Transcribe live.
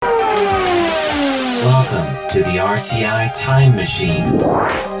to the RTI Time Machine.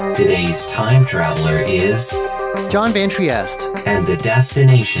 Today's time traveler is John Van Trieste, and the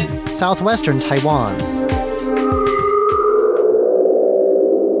destination, southwestern Taiwan.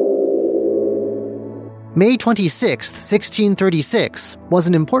 May 26, 1636, was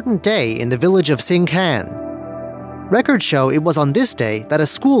an important day in the village of Xingkan. Records show it was on this day that a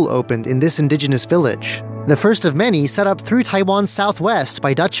school opened in this indigenous village, the first of many set up through Taiwan's southwest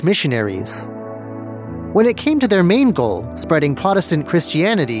by Dutch missionaries. When it came to their main goal, spreading Protestant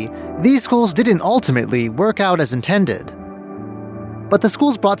Christianity, these schools didn't ultimately work out as intended. But the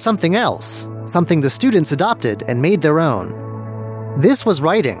schools brought something else, something the students adopted and made their own. This was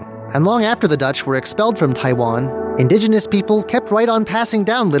writing, and long after the Dutch were expelled from Taiwan, indigenous people kept right on passing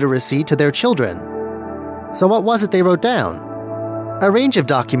down literacy to their children. So what was it they wrote down? A range of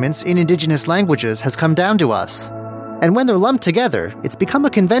documents in indigenous languages has come down to us. And when they're lumped together, it's become a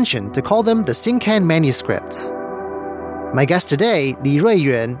convention to call them the Xingkan manuscripts. My guest today, Li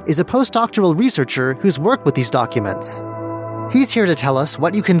Ruiyuan, is a postdoctoral researcher who's worked with these documents. He's here to tell us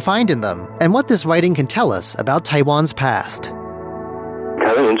what you can find in them and what this writing can tell us about Taiwan's past.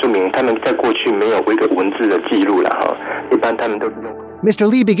 台湾原住民他们在过去没有一个文字的记录啦哈，一般他们都是用。Mr.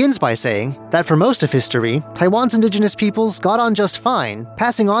 Li begins by saying that for most of history, Taiwan's indigenous peoples got on just fine,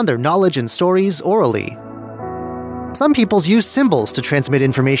 passing on their knowledge and stories orally. Some peoples use symbols to transmit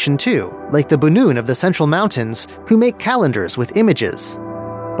information too, like the Bunun of the Central Mountains, who make calendars with images.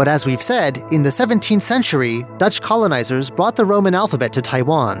 But as we've said, in the 17th century, Dutch colonizers brought the Roman alphabet to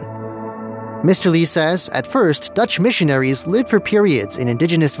Taiwan. Mr. Li says, at first, Dutch missionaries lived for periods in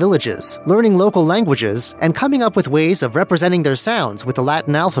indigenous villages, learning local languages and coming up with ways of representing their sounds with the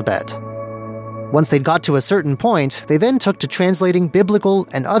Latin alphabet. Once they'd got to a certain point, they then took to translating biblical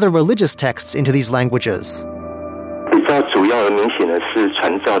and other religious texts into these languages.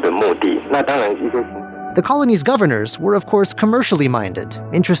 The colony's governors were, of course, commercially minded,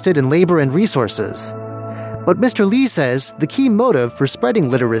 interested in labor and resources. But Mr. Li says the key motive for spreading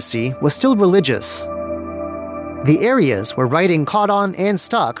literacy was still religious. The areas where writing caught on and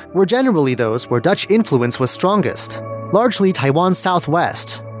stuck were generally those where Dutch influence was strongest, largely Taiwan's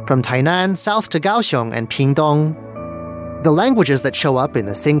southwest, from Tainan south to Kaohsiung and Pingdong. The languages that show up in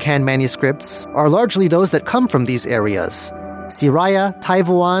the Xingkan manuscripts are largely those that come from these areas: Siraya,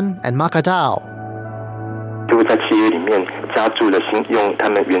 Taiwan, and Macadao.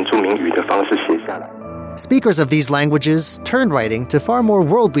 Speakers of these languages turned writing to far more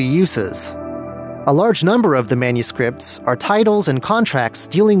worldly uses. A large number of the manuscripts are titles and contracts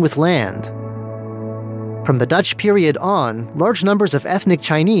dealing with land. From the Dutch period on, large numbers of ethnic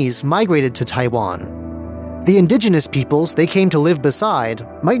Chinese migrated to Taiwan. The indigenous peoples they came to live beside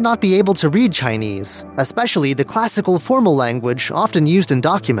might not be able to read Chinese, especially the classical formal language often used in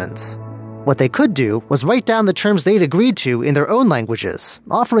documents. What they could do was write down the terms they'd agreed to in their own languages,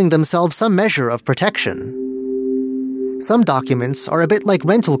 offering themselves some measure of protection. Some documents are a bit like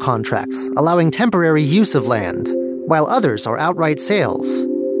rental contracts, allowing temporary use of land, while others are outright sales.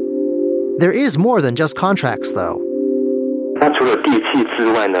 There is more than just contracts, though.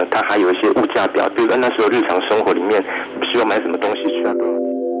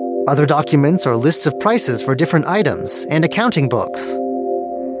 Other documents are lists of prices for different items and accounting books.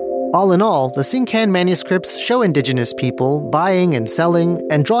 All in all, the Xingkan manuscripts show indigenous people buying and selling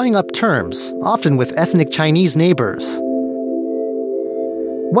and drawing up terms, often with ethnic Chinese neighbors.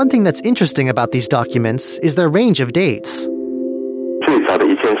 One thing that's interesting about these documents is their range of dates.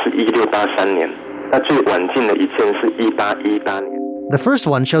 The first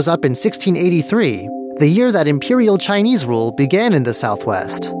one shows up in 1683, the year that imperial Chinese rule began in the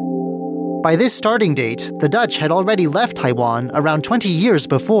southwest. By this starting date, the Dutch had already left Taiwan around 20 years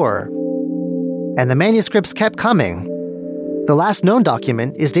before. And the manuscripts kept coming. The last known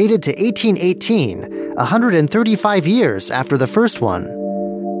document is dated to 1818, 135 years after the first one.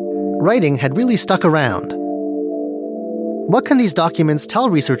 Writing had really stuck around. What can these documents tell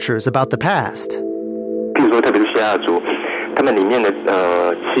researchers about the past?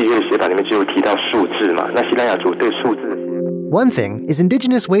 One thing is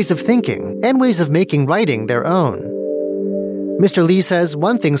indigenous ways of thinking and ways of making writing their own. Mr. Li says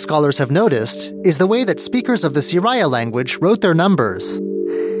one thing scholars have noticed is the way that speakers of the Siraya language wrote their numbers.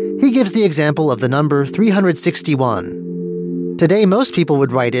 He gives the example of the number 361. Today, most people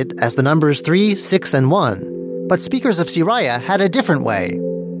would write it as the numbers 3, 6, and 1, but speakers of Siraya had a different way.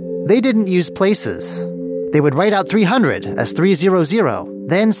 They didn't use places. They would write out 300 as 300,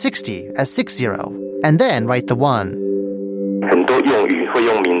 then 60 as 60, and then write the 1.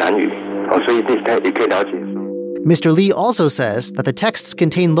 Mr. Lee also says that the texts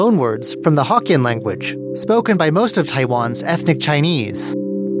contain loanwords from the Hokkien language, spoken by most of Taiwan's ethnic Chinese.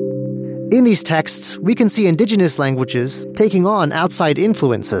 In these texts, we can see indigenous languages taking on outside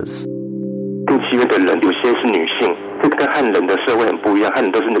influences.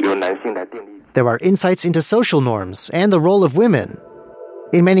 There are insights into social norms and the role of women.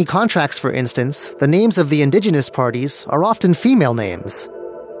 In many contracts, for instance, the names of the indigenous parties are often female names.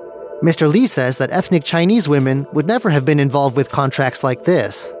 Mr. Lee says that ethnic Chinese women would never have been involved with contracts like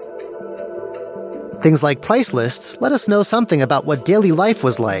this. Things like price lists let us know something about what daily life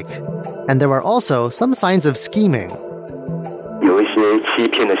was like, and there are also some signs of scheming.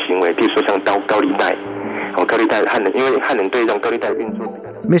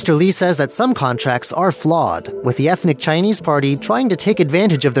 Mr. Lee says that some contracts are flawed, with the ethnic Chinese party trying to take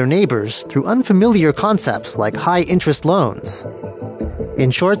advantage of their neighbors through unfamiliar concepts like high-interest loans. In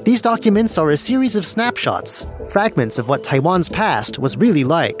short, these documents are a series of snapshots, fragments of what Taiwan's past was really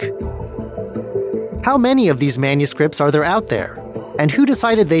like. How many of these manuscripts are there out there? And who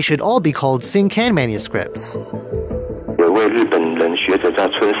decided they should all be called Xingkan manuscripts?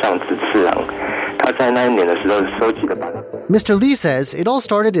 Mr. Lee says it all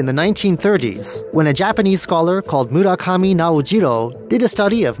started in the 1930s, when a Japanese scholar called Murakami Naojiro did a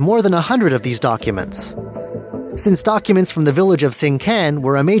study of more than 100 of these documents. Since documents from the village of Xingkan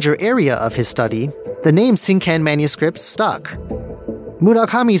were a major area of his study, the name Xingkan manuscripts stuck.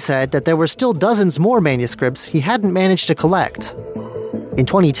 Murakami said that there were still dozens more manuscripts he hadn't managed to collect. In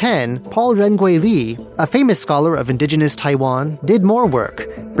 2010, Paul Rengui Li, a famous scholar of indigenous Taiwan, did more work,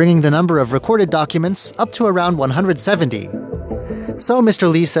 bringing the number of recorded documents up to around 170. So, Mr.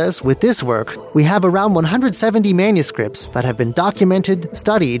 Lee says, with this work, we have around 170 manuscripts that have been documented,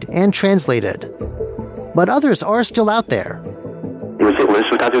 studied, and translated. But others are still out there.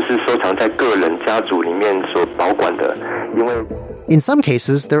 In some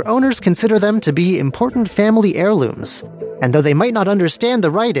cases, their owners consider them to be important family heirlooms, and though they might not understand the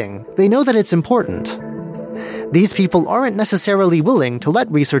writing, they know that it's important. These people aren't necessarily willing to let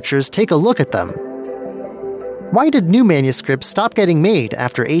researchers take a look at them. Why did new manuscripts stop getting made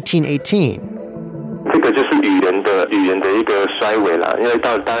after 1818?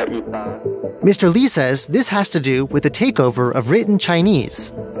 Mr. Lee says this has to do with the takeover of written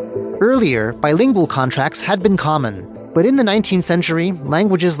Chinese. Earlier, bilingual contracts had been common, but in the 19th century,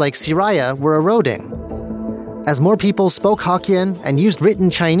 languages like Siraya were eroding. As more people spoke Hokkien and used written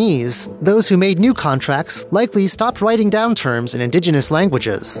Chinese, those who made new contracts likely stopped writing down terms in indigenous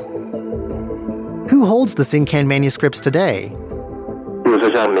languages. Who holds the Xingkan manuscripts today?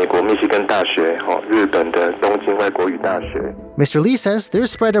 Mr. Lee says they're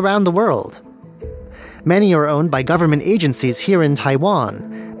spread around the world. Many are owned by government agencies here in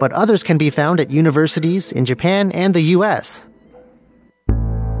Taiwan, but others can be found at universities in Japan and the US.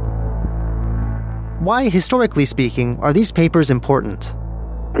 Why, historically speaking, are these papers important?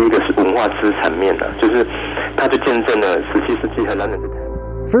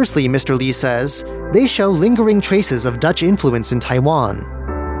 Firstly, Mr. Lee says, they show lingering traces of Dutch influence in Taiwan.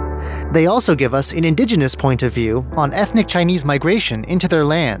 They also give us an indigenous point of view on ethnic Chinese migration into their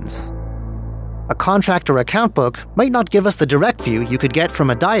lands. A contract or account book might not give us the direct view you could get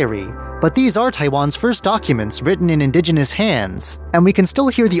from a diary, but these are Taiwan's first documents written in indigenous hands, and we can still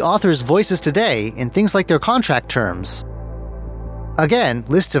hear the authors' voices today in things like their contract terms. Again,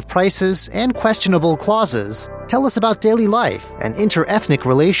 lists of prices and questionable clauses tell us about daily life and inter-ethnic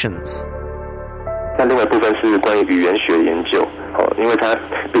relations.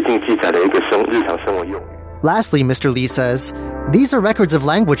 Lastly, Mr. Lee says, these are records of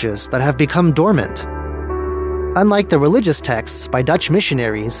languages that have become dormant. Unlike the religious texts by Dutch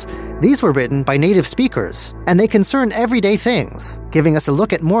missionaries, these were written by native speakers, and they concern everyday things, giving us a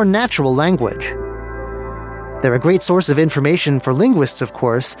look at more natural language. They're a great source of information for linguists, of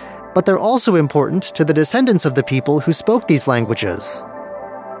course, but they're also important to the descendants of the people who spoke these languages.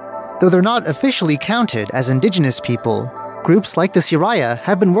 Though they're not officially counted as indigenous people, groups like the Siraya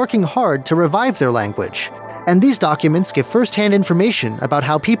have been working hard to revive their language, and these documents give first-hand information about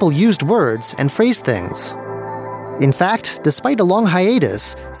how people used words and phrased things. In fact, despite a long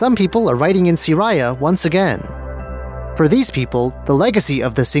hiatus, some people are writing in Siraya once again. For these people, the legacy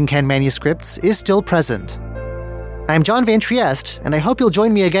of the Xingkan manuscripts is still present. I'm John Van Trieste, and I hope you'll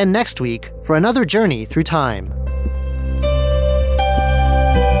join me again next week for another journey through time.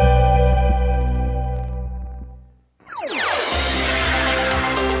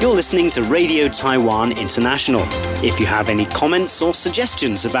 You're listening to Radio Taiwan International. If you have any comments or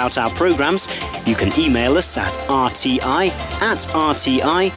suggestions about our programs, you can email us at rti@rti.org.tw.